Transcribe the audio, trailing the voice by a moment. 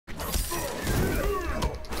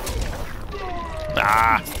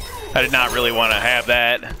Ah, I did not really want to have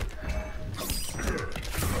that.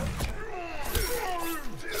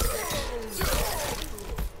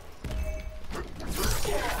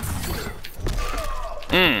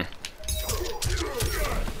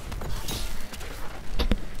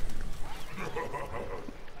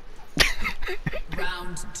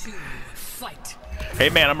 Round 2, fight. Hey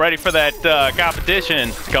man, I'm ready for that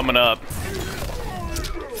competition coming up.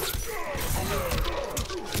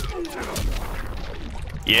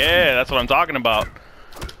 Yeah, that's what I'm talking about.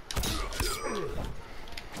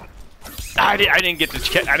 I didn't get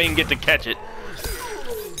to catch it.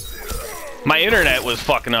 My internet was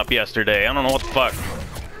fucking up yesterday. I don't know what the fuck.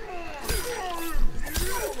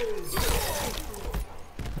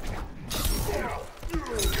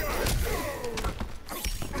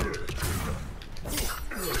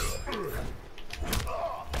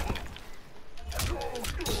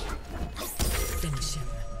 Finish him.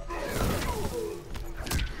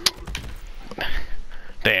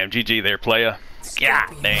 Damn, GG there, playa.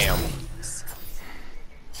 God damn.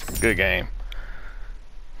 Good game.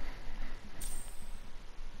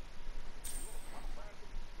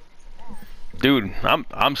 Dude,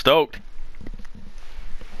 I'm stoked.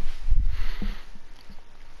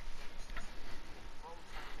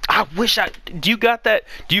 I wish do you got that?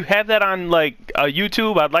 Do you have that on like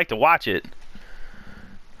YouTube? I'd like to watch it.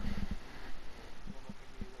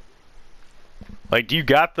 Like, do you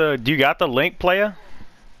got the link, playa?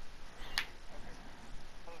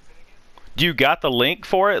 Do you got the link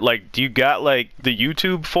for it? Like, do you got like the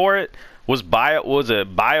YouTube for it? Was it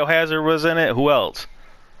Biohazard was in it? Who else?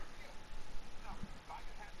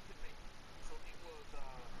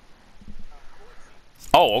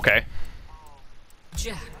 Oh, okay.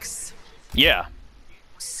 Jax. Yeah.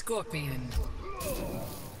 Scorpion.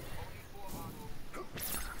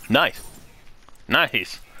 Nice.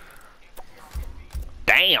 Nice.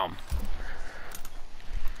 Damn.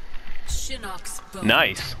 Shinnok's bone.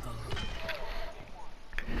 Nice.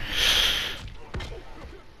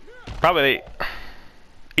 Probably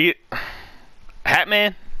eat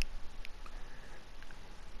Hatman.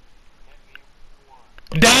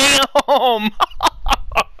 Damn.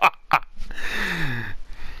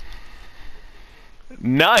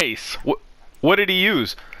 Nice. What did he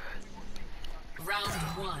use? Round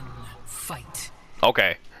 1, fight.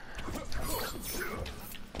 Okay.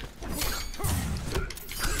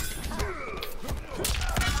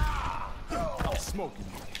 Smoking.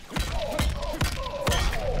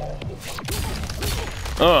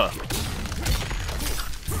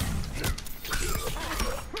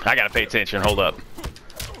 I gotta pay attention. Hold up.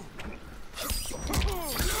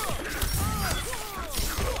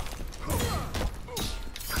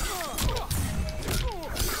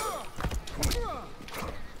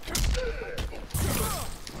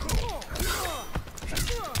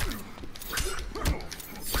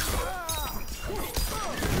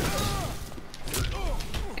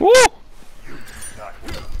 Woo!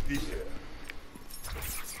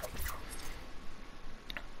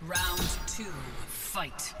 Round 2,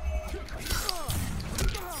 fight.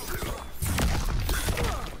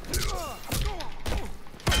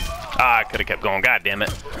 Ah, I could have kept going. God damn it.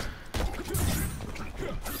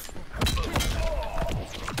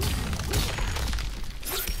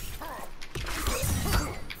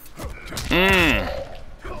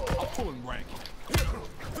 Pulling rank.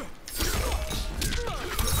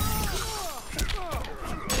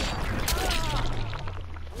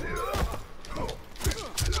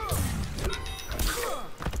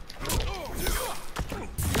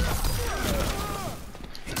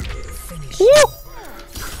 Finish. Woo!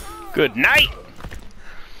 Good night.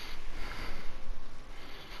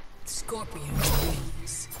 Scorpion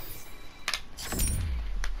wins.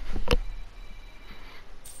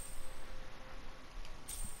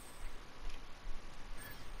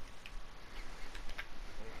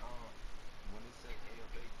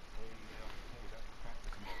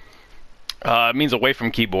 It means away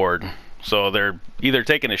from keyboard. So they're either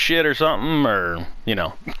taking a shit or something, or, you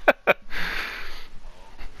know.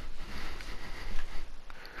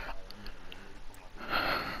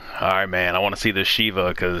 Alright, man, I want to see this Shiva,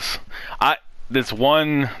 because this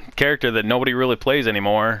one character that nobody really plays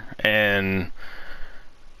anymore, and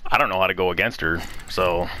I don't know how to go against her,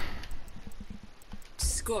 so.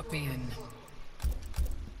 Scorpion.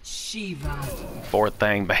 Shiva. Fourth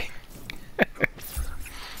thing, bang.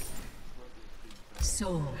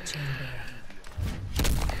 Soul Chamber.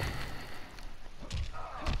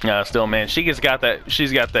 Still, man, she's got that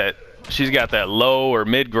low or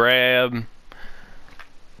mid grab,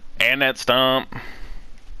 and that stomp.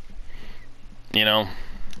 You know.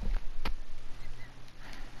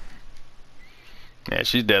 Yeah,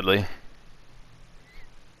 she's deadly.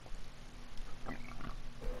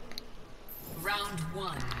 Round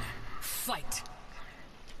one. Fight.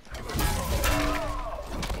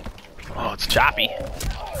 Oh, it's choppy.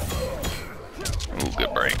 Ooh,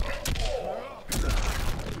 good break.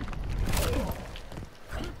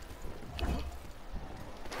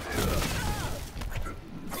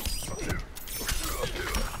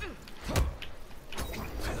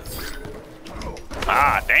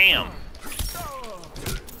 Ah, damn.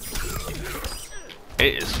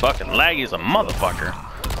 It is fucking laggy as a motherfucker.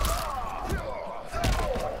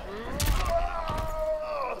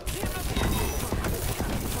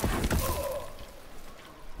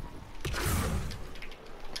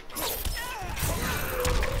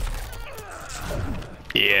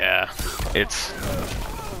 Yeah, it's...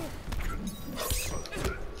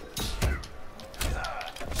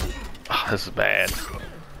 Oh, this is bad.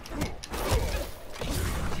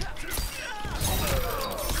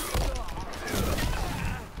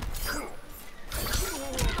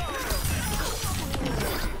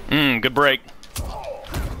 Good break.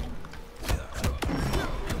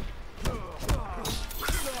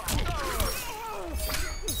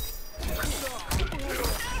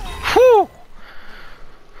 Whew!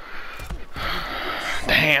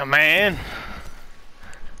 Damn, man.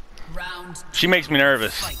 Round She makes me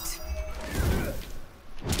nervous. fight.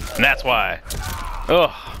 And that's why.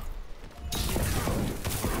 Ugh.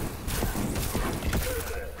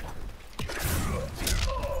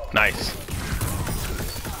 Nice.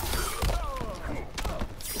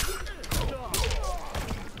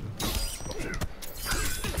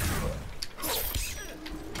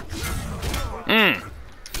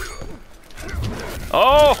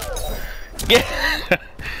 Oh! Yeah.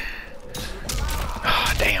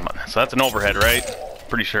 Oh, damn. So that's an overhead, right?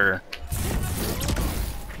 Pretty sure.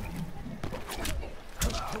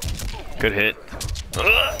 Good hit.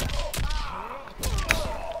 Ugh.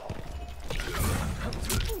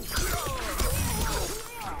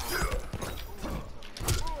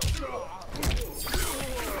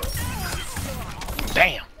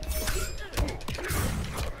 Damn.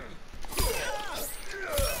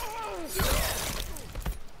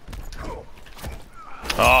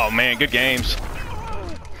 Oh man, good games.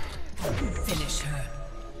 Finish her.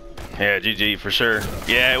 Yeah, GG for sure.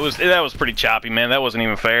 Yeah, that was pretty choppy, man. That wasn't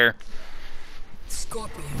even fair.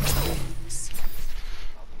 Scorpion wins.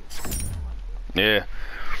 Yeah.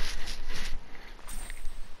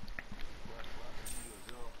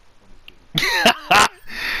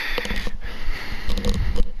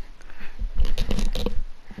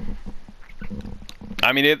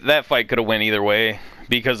 I mean, that fight could have went either way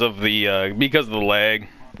because of the lag.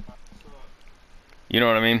 You know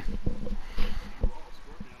what I mean?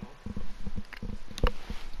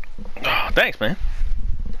 Oh, thanks, man.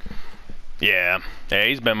 Yeah,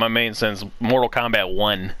 he's been my main since Mortal Kombat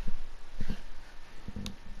 1.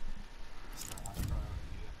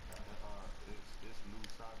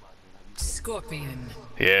 Scorpion.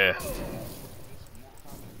 Yeah.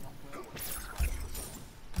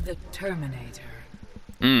 The Terminator.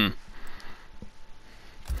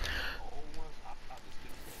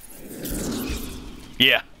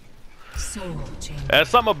 Yeah. Soul Chamber. That's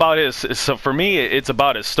something about his. So for me, it's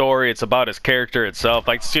about his story. It's about his character itself.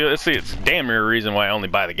 Like, see, it's damn near a reason why I only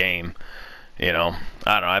buy the game. You know,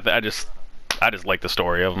 I don't know. I just like the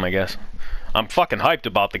story of him. I guess. I'm fucking hyped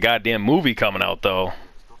about the goddamn movie coming out though.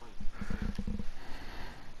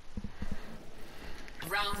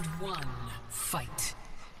 Round one. Fight.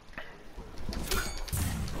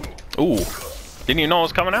 Ooh, didn't even know it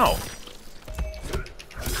was coming out.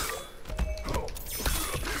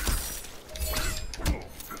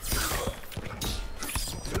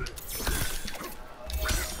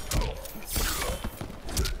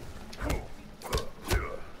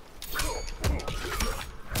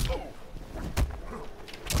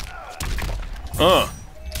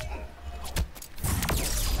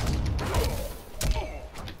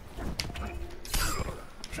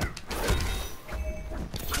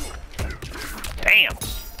 Damn.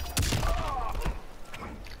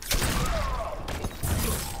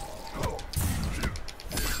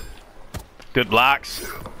 Good blocks.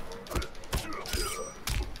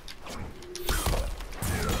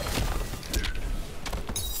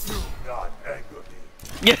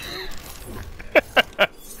 Yeah.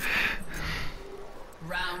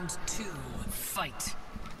 Round two. Fight.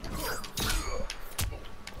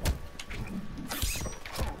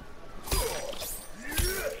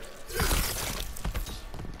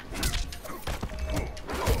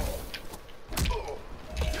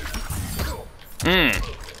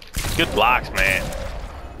 Good blocks, man.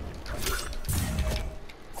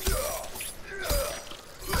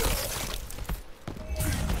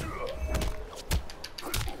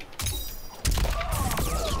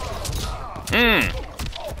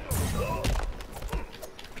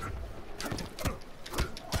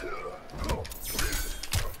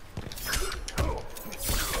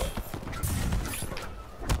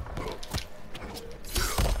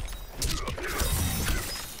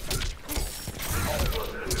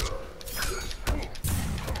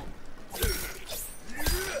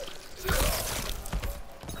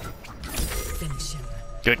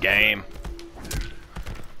 Good game.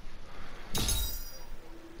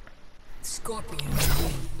 Scorpion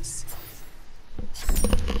wings.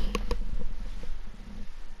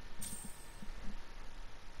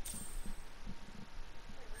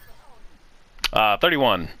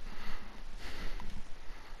 31.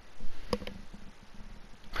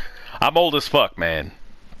 I'm old as fuck, man.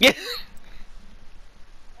 Yeah.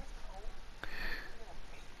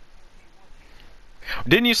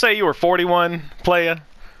 Didn't you say you were 41, playa?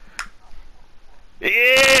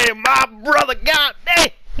 Yeah, my brother, god damn.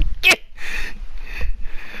 Yeah.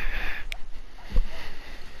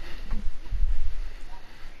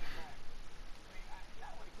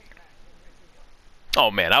 Oh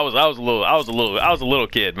man, I was a little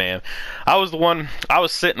kid, man. I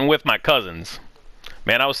was sitting with my cousins.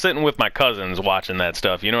 Man, I was sitting with my cousins watching that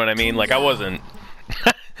stuff. You know what I mean? Like I wasn't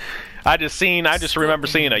I just remember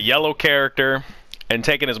seeing a yellow character and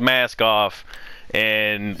taking his mask off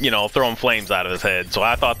and, you know, throwing flames out of his head. So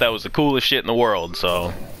I thought that was the coolest shit in the world.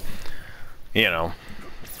 So, you know.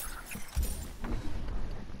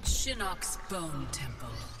 Shinnok's Bone Temple.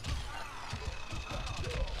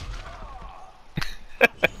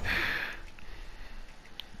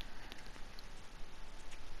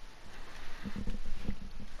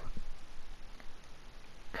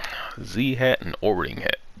 Z hat and orbiting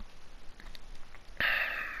hat.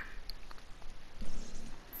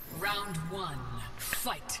 Round one,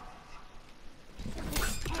 fight.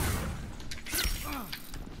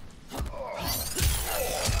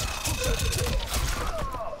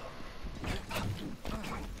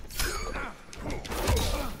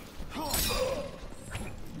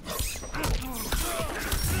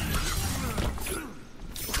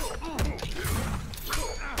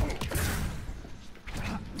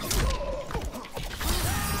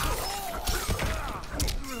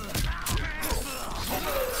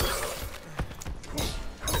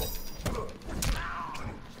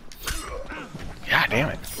 God damn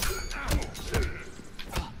it.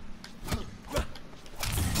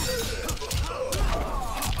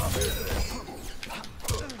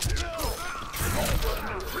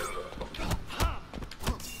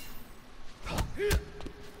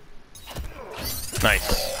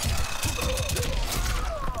 Nice.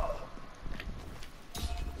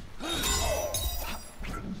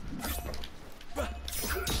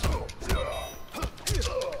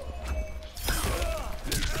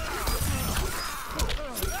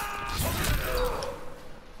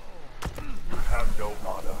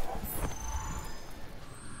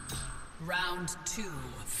 Round two,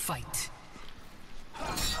 fight.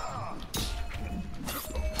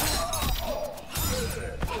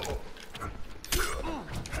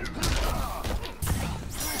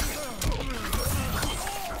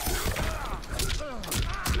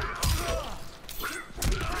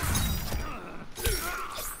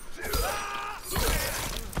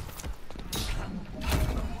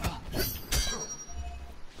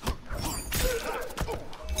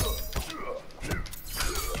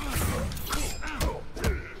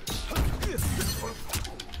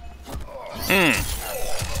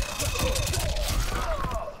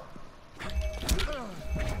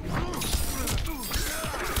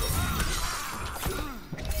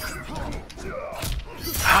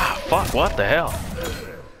 Ah, fuck, what the hell?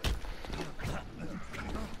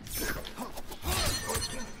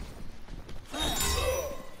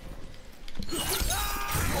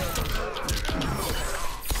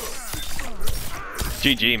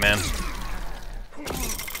 GG, man.